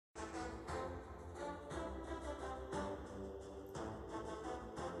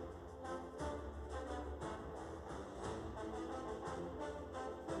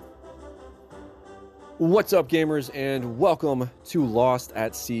What's up, gamers, and welcome to Lost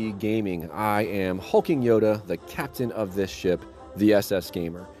at Sea Gaming. I am Hulking Yoda, the captain of this ship, the SS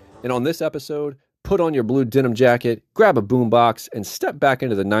Gamer. And on this episode, put on your blue denim jacket, grab a boombox, and step back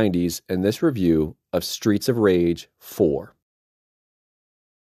into the 90s in this review of Streets of Rage 4.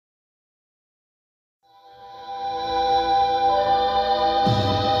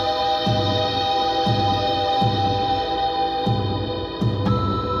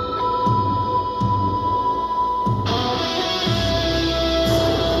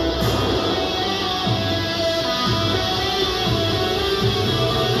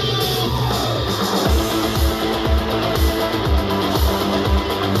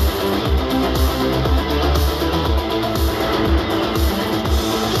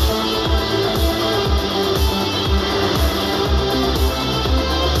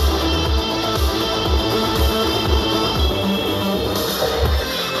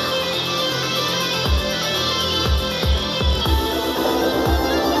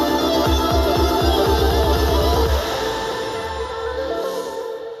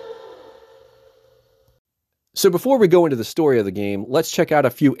 So before we go into the story of the game, let's check out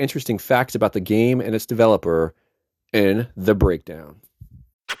a few interesting facts about the game and its developer in the breakdown.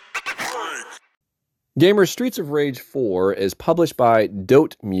 Gamers, Streets of Rage 4 is published by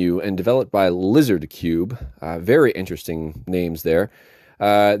Dotemu and developed by Lizard Cube. Very interesting names there.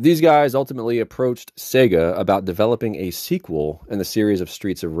 These guys ultimately approached Sega about developing a sequel in the series of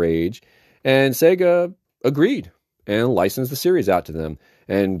Streets of Rage, and Sega agreed and licensed the series out to them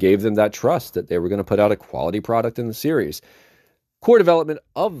and gave them that trust that they were going to put out a quality product in the series. Core development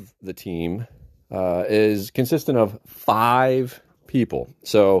of the team is consistent of 5 people.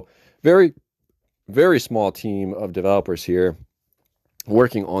 So very, very small team of developers here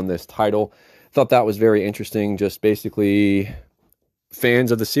working on this title. Thought that was very interesting. Just basically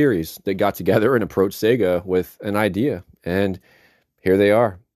fans of the series that got together and approached Sega with an idea. And here they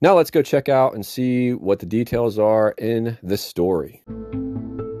are. Now let's go check out and see what the details are in the story.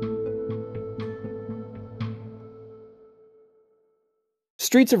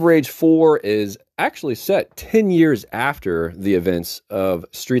 Streets of Rage 4 is actually set 10 years after the events of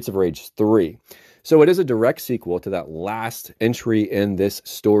Streets of Rage 3. So it is a direct sequel to that last entry in this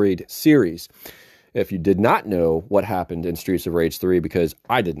storied series. If you did not know what happened in Streets of Rage 3, because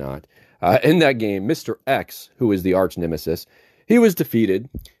I did not, in that game, Mr. X, who is the arch nemesis, he was defeated.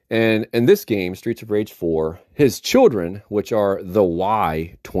 And in this game, Streets of Rage 4, his children, which are the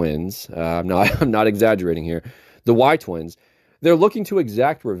Y twins, I'm not exaggerating here, the Y twins, they're looking to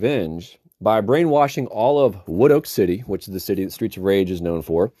exact revenge by brainwashing all of Wood Oak City, which is the city that Streets of Rage is known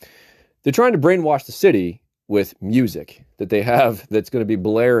for. They're trying to brainwash the city with music that they have that's going to be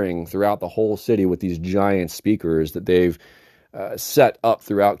blaring throughout the whole city with these giant speakers that they've set up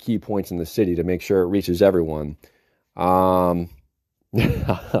throughout key points in the city to make sure it reaches everyone. I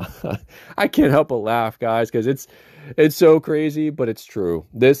can't help but laugh, guys, because it's so crazy, but it's true.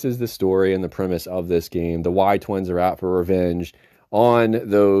 This is the story and the premise of this game. The Y twins are out for revenge on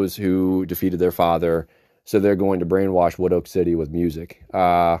those who defeated their father, so they're going to brainwash Wood Oak City with music.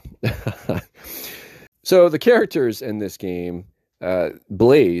 So the characters in this game,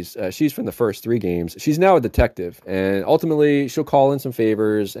 Blaze, she's from the first 3 games. She's now a detective, and ultimately she'll call in some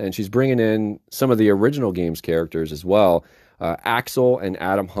favors, and she's bringing in some of the original game's characters as well, Axel and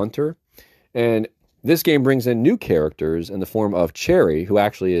Adam Hunter. And this game brings in new characters in the form of Cherry, who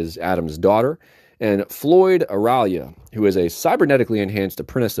actually is Adam's daughter, and Floyd Aralia, who is a cybernetically enhanced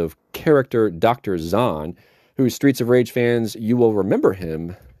apprentice of character Dr. Zahn, who Streets of Rage fans, you will remember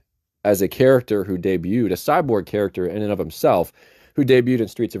him as a character who debuted, a cyborg character in and of himself, who debuted in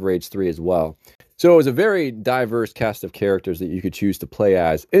Streets of Rage 3 as well. So it was a very diverse cast of characters that you could choose to play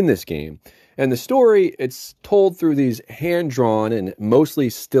as in this game. And the story, it's told through these hand-drawn and mostly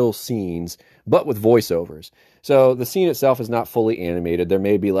still scenes, but with voiceovers. So the scene itself is not fully animated. There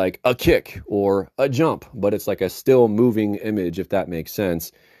may be like a kick or a jump, but it's like a still moving image, if that makes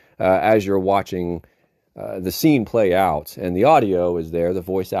sense, as you're watching the scene play out. And the audio is there. The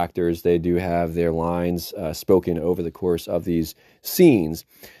voice actors, they do have their lines spoken over the course of these scenes.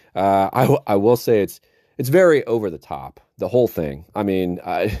 I will say it's very over the top, the whole thing. I mean,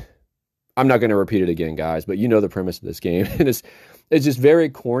 I'm not going to repeat it again, guys, but you know the premise of this game. And it's just very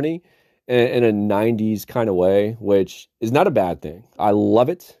corny in a 90s kind of way, which is not a bad thing. I love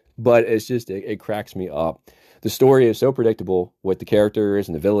it, but it's just, it cracks me up. The story is so predictable with the characters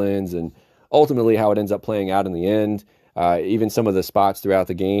and the villains and ultimately how it ends up playing out in the end. Even some of the spots throughout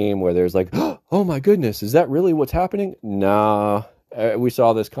the game where there's like, oh my goodness, is that really what's happening? Nah, we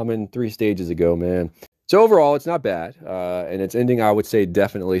saw this coming 3 stages ago, man. So overall, it's not bad, and its ending, I would say,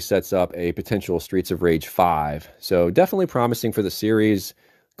 definitely sets up a potential Streets of Rage 5. So definitely promising for the series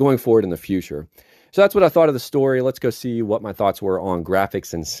going forward in the future. So that's what I thought of the story. Let's go see what my thoughts were on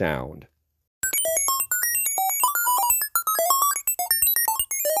graphics and sound.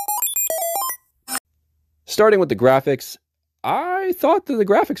 Starting with the graphics, I thought that the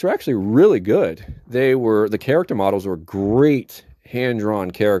graphics were actually really good. The character models were great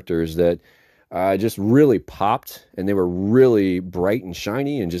hand-drawn characters that just really popped, and they were really bright and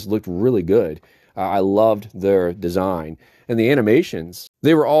shiny and just looked really good. I loved their design. And the animations,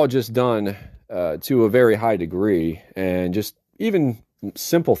 they were all just done to a very high degree, and just even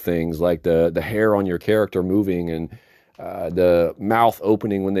simple things like the hair on your character moving and the mouth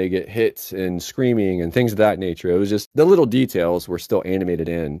opening when they get hit and screaming and things of that nature. It was just the little details were still animated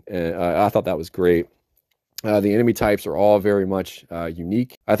in. And I thought that was great. The enemy types are all very much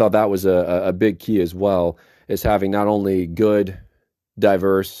unique. I thought that was a big key as well, is having not only good,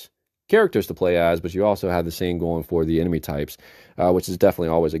 diverse characters to play as, but you also have the same going for the enemy types, which is definitely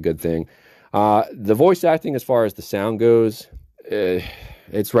always a good thing. The voice acting, as far as the sound goes,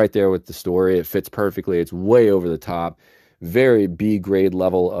 it's right there with the story. It fits perfectly. It's way over the top. Very B-grade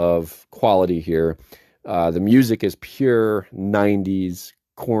level of quality here. The music is pure 90s,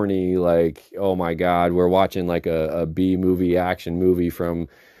 corny, like, oh my God, we're watching like a B-movie, action movie from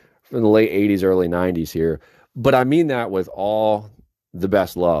the late 80s, early 90s here. But I mean that with all the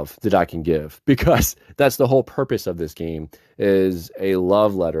best love that I can give, because that's the whole purpose of this game, is a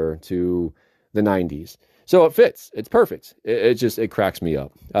love letter to the 90s. So it fits. It's perfect. It cracks me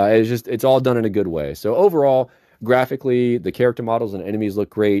up. It's all done in a good way. So overall, graphically, the character models and enemies look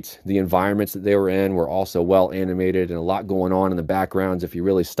great. The environments that they were in were also well animated, and a lot going on in the backgrounds if you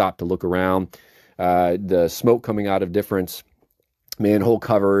really stop to look around. The smoke coming out of different manhole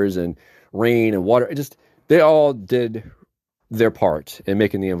covers and rain and water, they all did their part in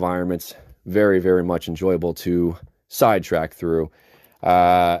making the environments very, very much enjoyable to sidetrack through.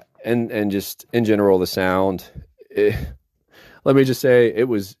 And just in general, the sound, let me just say, it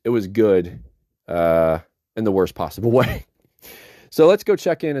was good in the worst possible way. So let's go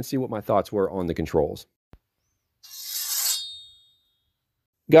check in and see what my thoughts were on the controls.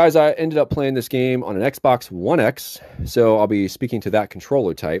 Guys, I ended up playing this game on an Xbox One X, so I'll be speaking to that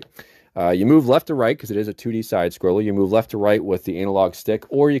controller type. You move left to right because it is a 2D side scroller. You move left to right with the analog stick,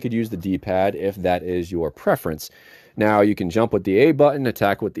 or you could use the D-pad if that is your preference. Now, you can jump with the A button,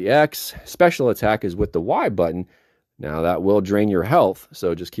 attack with the X. Special attack is with the Y button. Now, that will drain your health,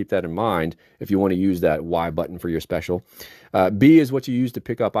 so just keep that in mind if you want to use that Y button for your special. B is what you use to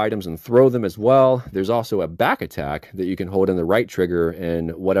pick up items and throw them as well. There's also a back attack that you can hold in the right trigger in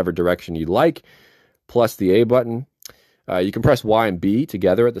whatever direction you like, plus the A button. You can press Y and B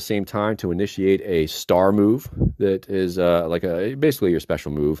together at the same time to initiate a star move that is basically your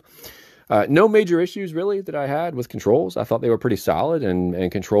special move. No major issues, really, that I had with controls. I thought they were pretty solid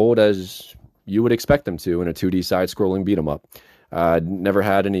and controlled as you would expect them to in a 2D side-scrolling beat-em-up. Never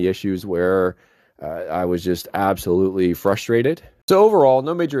had any issues where I was just absolutely frustrated. So overall,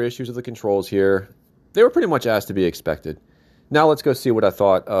 no major issues with the controls here. They were pretty much as to be expected. Now let's go see what I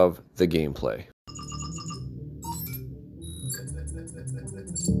thought of the gameplay.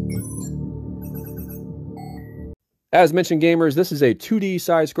 As mentioned, gamers, this is a 2D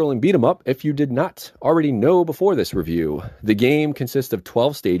side-scrolling beat-em-up if you did not already know before this review. The game consists of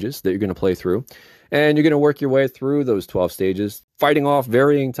 12 stages that you're going to play through, and you're going to work your way through those 12 stages, fighting off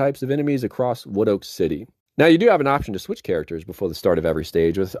varying types of enemies across Wood Oak City. Now, you do have an option to switch characters before the start of every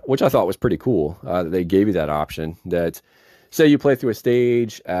stage, which I thought was pretty cool. They gave you that option that, say you play through a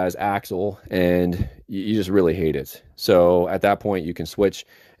stage as Axel, and you just really hate it. So at that point, you can switch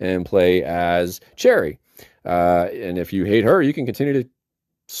and play as Cherry. And if you hate her, you can continue to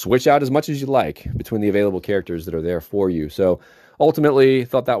switch out as much as you like between the available characters that are there for you. So ultimately,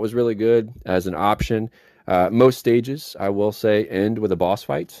 thought that was really good as an option. Most stages, I will say, end with a boss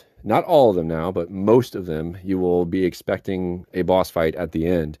fight. Not all of them now, but most of them, you will be expecting a boss fight at the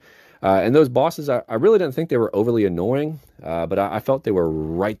end. And those bosses, I really didn't think they were overly annoying, but I felt they were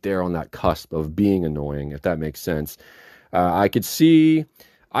right there on that cusp of being annoying, if that makes sense. I could see...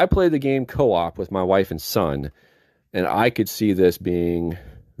 I played the game co-op with my wife and son, and I could see this being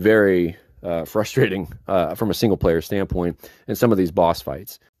very frustrating from a single-player standpoint in some of these boss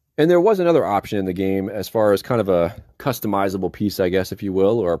fights. And there was another option in the game as far as kind of a customizable piece, I guess, if you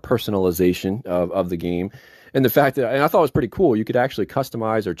will, or a personalization of the game. And the fact that, and I thought it was pretty cool, you could actually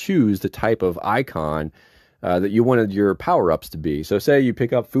customize or choose the type of icon that you wanted your power-ups to be. So say you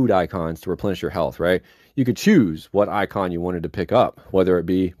pick up food icons to replenish your health, right? You could choose what icon you wanted to pick up, whether it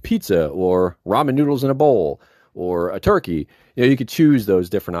be pizza or ramen noodles in a bowl or a turkey. You could choose those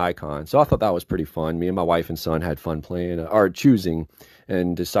different icons. So I thought that was pretty fun. Me and my wife and son had fun playing or choosing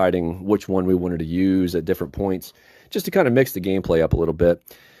and deciding which one we wanted to use at different points, just to kind of mix the gameplay up a little bit.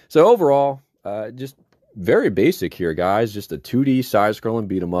 So overall, just very basic here, guys. Just a 2D side-scrolling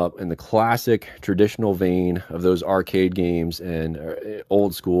beat 'em up in the classic traditional vein of those arcade games and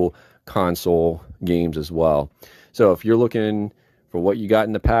old school console games as well. So if you're looking for what you got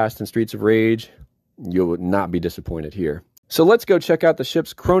in the past in Streets of Rage, you would not be disappointed here. So let's go check out the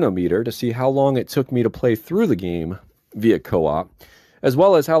ship's chronometer to see how long it took me to play through the game via co-op, as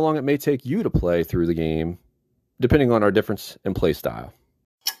well as how long it may take you to play through the game, depending on our difference in play style.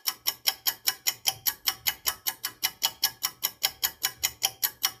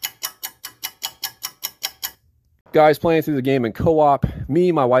 Guys, playing through the game in co-op,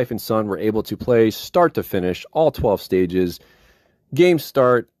 me, my wife, and son were able to play start to finish, all 12 stages, game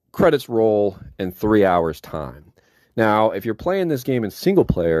start, credits roll, in 3 hours time. Now, if you're playing this game in single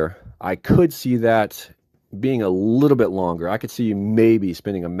player, I could see that being a little bit longer. I could see you maybe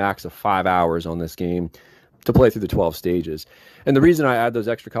spending a max of 5 hours on this game to play through the 12 stages. And the reason I add those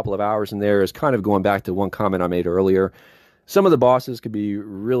extra couple of hours in there is kind of going back to one comment I made earlier. Some of the bosses could be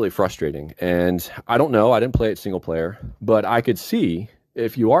really frustrating, and I don't know, I didn't play it single player, but I could see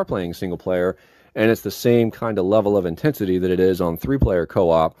if you are playing single player and it's the same kind of level of intensity that it is on 3-player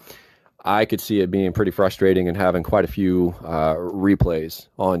co-op, I could see it being pretty frustrating and having quite a few replays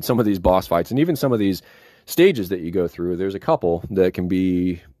on some of these boss fights and even some of these stages that you go through. There's a couple that can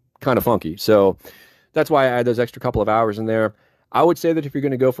be kind of funky, so that's why I add those extra couple of hours in there. I would say that if you're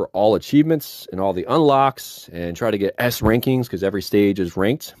going to go for all achievements and all the unlocks and try to get S rankings, because every stage is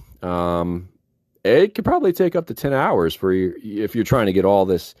ranked, it could probably take up to 10 hours for you if you're trying to get all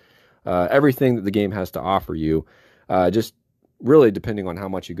this, everything that the game has to offer you, just really depending on how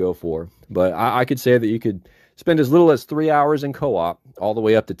much you go for. But I could say that you could spend as little as 3 hours in co-op, all the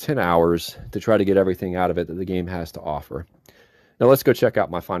way up to 10 hours to try to get everything out of it that the game has to offer. Now let's go check out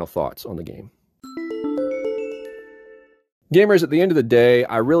my final thoughts on the game. Gamers, at the end of the day,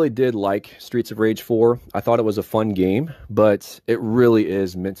 I really did like Streets of Rage 4. I thought it was a fun game, but it really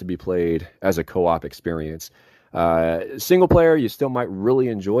is meant to be played as a co-op experience. Single player, you still might really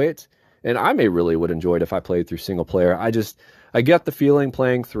enjoy it, and I would enjoy it if I played through single player. I get the feeling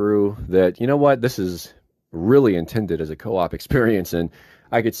playing through that, you know what, this is really intended as a co-op experience, and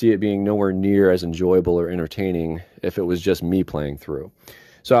I could see it being nowhere near as enjoyable or entertaining if it was just me playing through.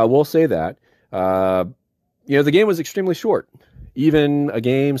 So I will say that. The game was extremely short. Even a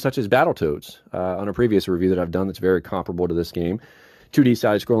game such as Battletoads, on a previous review that I've done that's very comparable to this game, 2D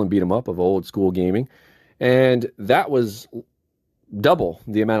side-scrolling beat-em up of old school gaming, and that was double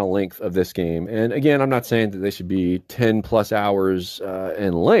the amount of length of this game. And again, I'm not saying that they should be 10 plus hours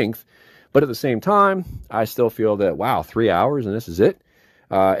in length, but at the same time, I still feel that, wow, 3 hours and this is it?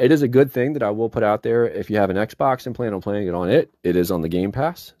 It is a good thing that I will put out there. If you have an Xbox and plan on playing it on it, it is on the Game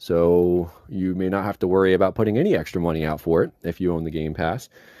Pass, so you may not have to worry about putting any extra money out for it if you own the Game Pass.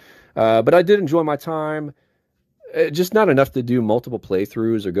 But I did enjoy my time. Just not enough to do multiple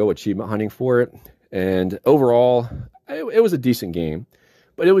playthroughs or go achievement hunting for it. And overall, it was a decent game,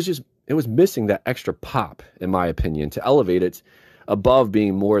 but it was missing that extra pop, in my opinion, to elevate it above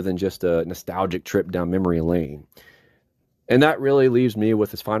being more than just a nostalgic trip down memory lane. And that really leaves me with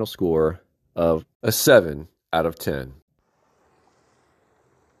his final score of a 7 out of 10.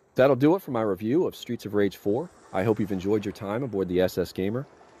 That'll do it for my review of Streets of Rage 4. I hope you've enjoyed your time aboard the SS Gamer.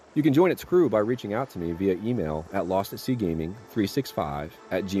 You can join its crew by reaching out to me via email at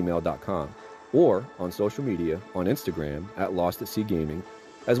lostatseagaming365@gmail.com or on social media on Instagram at lostatseagaming,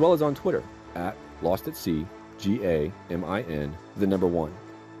 as well as on Twitter at lostatsea_GAMIN1.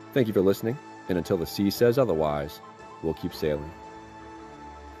 Thank you for listening, and until the sea says otherwise, we'll keep sailing.